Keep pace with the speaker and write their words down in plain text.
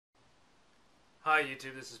Hi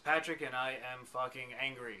YouTube, this is Patrick and I am fucking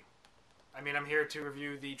angry. I'm here to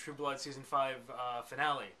review the True Blood Season 5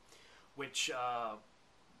 finale, which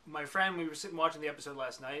my friend, we were sitting watching the episode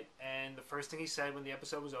last night, and the first thing he said when the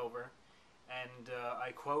episode was over, and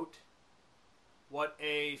I quote, "What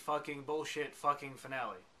a fucking bullshit fucking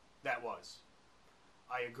finale that was."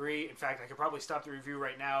 I agree. In fact, I could probably stop the review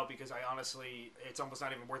right now because I honestly, it's almost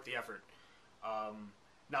not even worth the effort.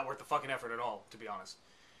 Not worth the fucking effort at all, to be honest.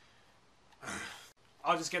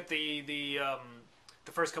 I'll just get the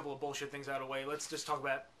first couple of bullshit things out of the way. Let's just talk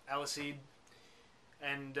about Aliceid.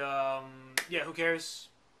 And yeah, who cares?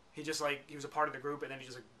 He was a part of the group, and then he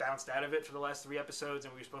just bounced out of it for the last 3 episodes,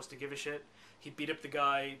 and we were supposed to give a shit. He beat up the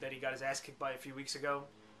guy that he got his ass kicked by a few weeks ago.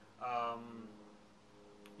 Um,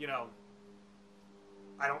 you know,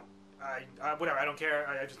 I don't, whatever. I don't care.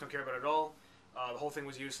 I just don't care about it at all. The whole thing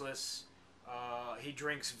was useless. He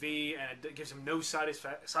drinks V, and it gives him no side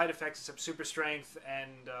effects except super strength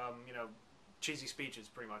and cheesy speeches,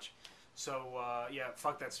 pretty much. So yeah,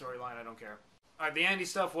 fuck that storyline. I don't care. The Andy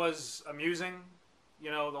stuff was amusing,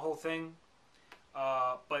 the whole thing.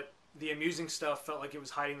 But the amusing stuff felt like it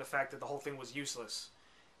was hiding the fact that the whole thing was useless,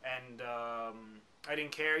 and I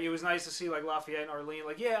didn't care. It was nice to see like Lafayette and Arlene.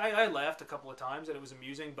 Like, yeah, I laughed a couple of times and it was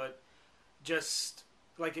amusing, but just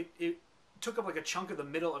like it took up like a chunk of the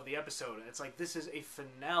middle of the episode, and it's like, this is a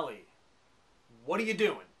finale. What are you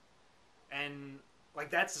doing? And like,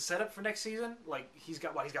 that's the setup for next season. Like, he's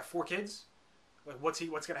got 4 kids. Like, what's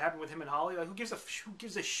gonna happen with him and Holly? Like, who gives a shit? Who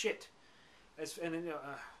gives a shit?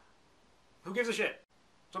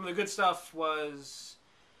 Some of the good stuff was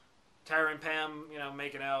Tara and Pam,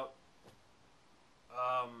 making out.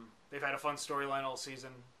 They've had a fun storyline all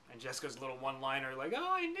season, and Jessica's little one-liner, like, "Oh,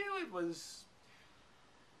 I knew it," was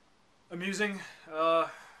amusing.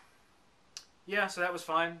 Yeah, so that was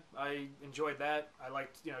fine. I enjoyed that. I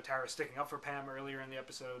liked, Tara sticking up for Pam earlier in the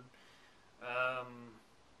episode.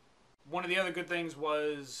 One of the other good things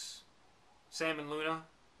was Sam and Luna,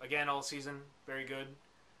 again, all season. Very good.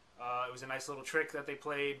 It was a nice little trick that they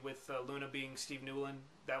played with Luna being Steve Newland.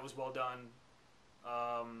 That was well done.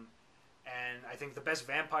 And I think the best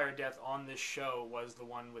vampire death on this show was the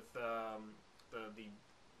one with the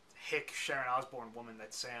hick Sharon Osbourne woman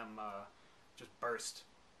that Sam just burst.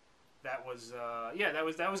 That was yeah,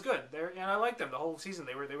 that was good. I liked them the whole season.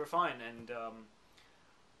 They were fine, and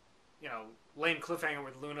lame cliffhanger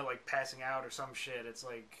with Luna like passing out or some shit. It's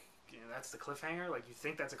like, that's the cliffhanger. Like, you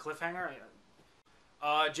think that's a cliffhanger?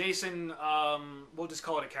 Jason, we'll just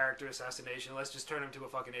call it a character assassination. Let's just turn him to a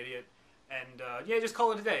fucking idiot. And yeah, just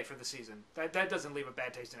call it a day for the season. That doesn't leave a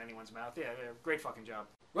bad taste in anyone's mouth. Yeah, great fucking job.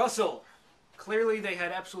 Russell, clearly they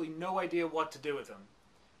had absolutely no idea what to do with him.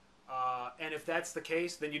 And if that's the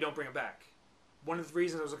case, then you don't bring him back. One of the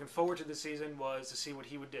reasons I was looking forward to this season was to see what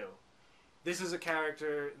he would do. This is a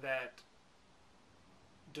character that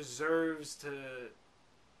deserves to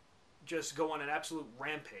just go on an absolute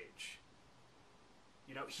rampage.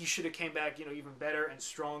 He should have came back, even better and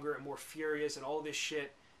stronger and more furious and all this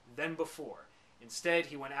shit than before. Instead,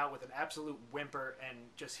 he went out with an absolute whimper, and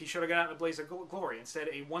he should have got out in a blaze of glory. Instead,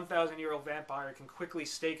 a 1,000-year-old vampire can quickly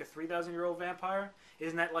stake a 3,000-year-old vampire.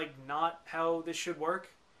 Isn't that, like, not how this should work?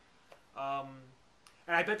 And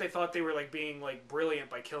I bet they thought they were, like, being, like, brilliant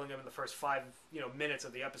by killing him in the first 5, minutes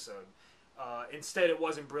of the episode. Instead, it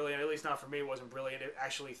wasn't brilliant. At least not for me, it wasn't brilliant. It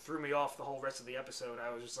actually threw me off the whole rest of the episode.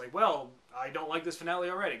 I was just like, well, I don't like this finale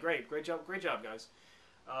already. Great job, guys.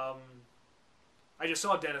 I just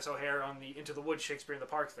saw Dennis O'Hare on the Into the Woods Shakespeare in the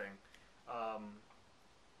Park thing.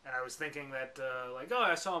 And I was thinking that, like, oh,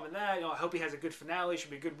 I saw him in that. I hope he has a good finale.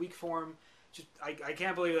 Should be a good week for him. I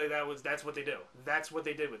can't believe that's what they do. That's what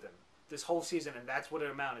they did with him this whole season, and that's what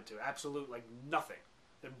it amounted to. Absolute, like, nothing.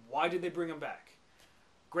 Then why did they bring him back?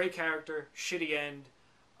 Great character, shitty end.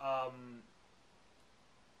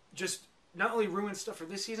 Just not only ruins stuff for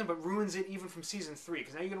this season, but ruins it even from season 3.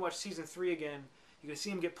 Because now you're gonna watch season 3 again. You're going to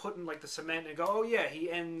see him get put in, like, the cement and go, oh, yeah,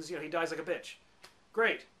 he ends, he dies like a bitch.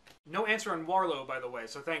 Great. No answer on Warlow, by the way,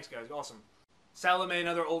 so thanks, guys. Awesome. Salome,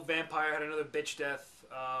 another old vampire, had another bitch death.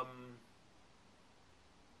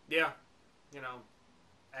 Yeah,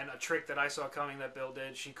 and a trick that I saw coming that Bill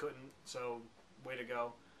did, she couldn't, so way to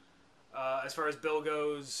go. As far as Bill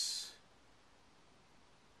goes,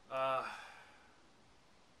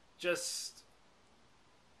 just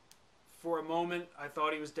for a moment, I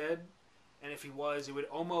thought he was dead. And if he was, it would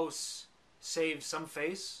almost save some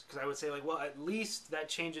face. Because I would say, like, well, at least that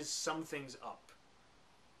changes some things up.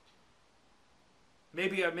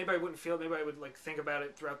 Maybe I wouldn't maybe I would, like, think about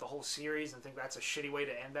it throughout the whole series and think that's a shitty way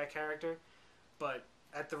to end that character. But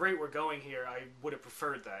at the rate we're going here, I would have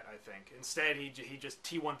preferred that. I think instead he just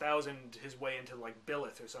T1000 his way into like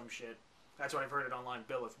Billith or some shit. That's what I've heard it online.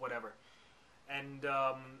 Billith, whatever. And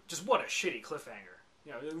just what a shitty cliffhanger.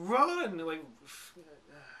 You know, run like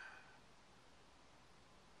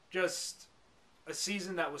just a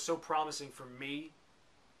season that was so promising for me,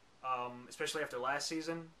 especially after last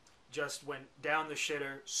season, just went down the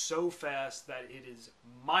shitter so fast that it is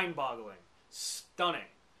mind-boggling, stunning,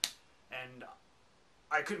 and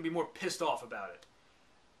I couldn't be more pissed off about it.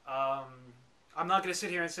 I'm not going to sit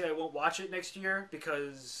here and say I won't watch it next year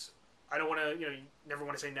because I don't want to, you never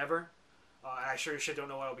want to say never. I sure as shit don't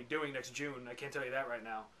know what I'll be doing next June. I can't tell you that right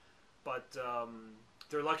now. But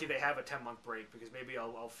they're lucky they have a 10-month break because maybe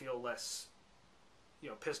I'll feel less,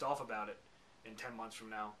 pissed off about it in 10 months from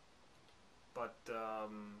now. But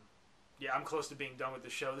yeah, I'm close to being done with the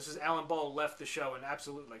show. This is Alan Ball left the show in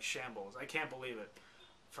absolute shambles. I can't believe it.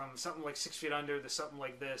 From something like 6 Feet Under to something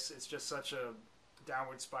like this, it's just such a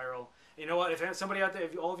downward spiral. You know what? If somebody out there,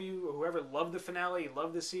 if all of you or whoever loved the finale,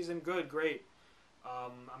 loved this season, good, great.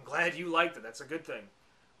 I'm glad you liked it. That's a good thing.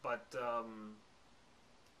 But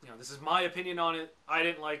this is my opinion on it. I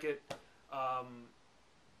didn't like it. I'm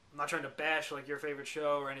not trying to bash your favorite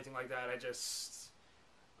show or anything like that. I just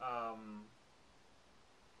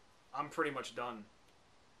I'm pretty much done.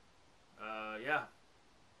 Yeah.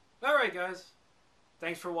 All right, guys.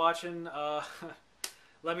 Thanks for watching.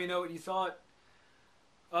 Let me know what you thought.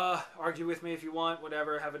 Argue with me if you want,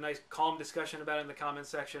 whatever. Have a nice, calm discussion about it in the comments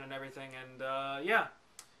section and everything. And, yeah.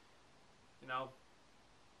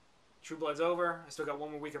 True Blood's over. I still got one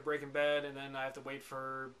more week of Breaking Bad, and then I have to wait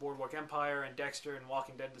for Boardwalk Empire and Dexter and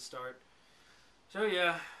Walking Dead to start. So,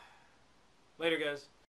 yeah. Later, guys.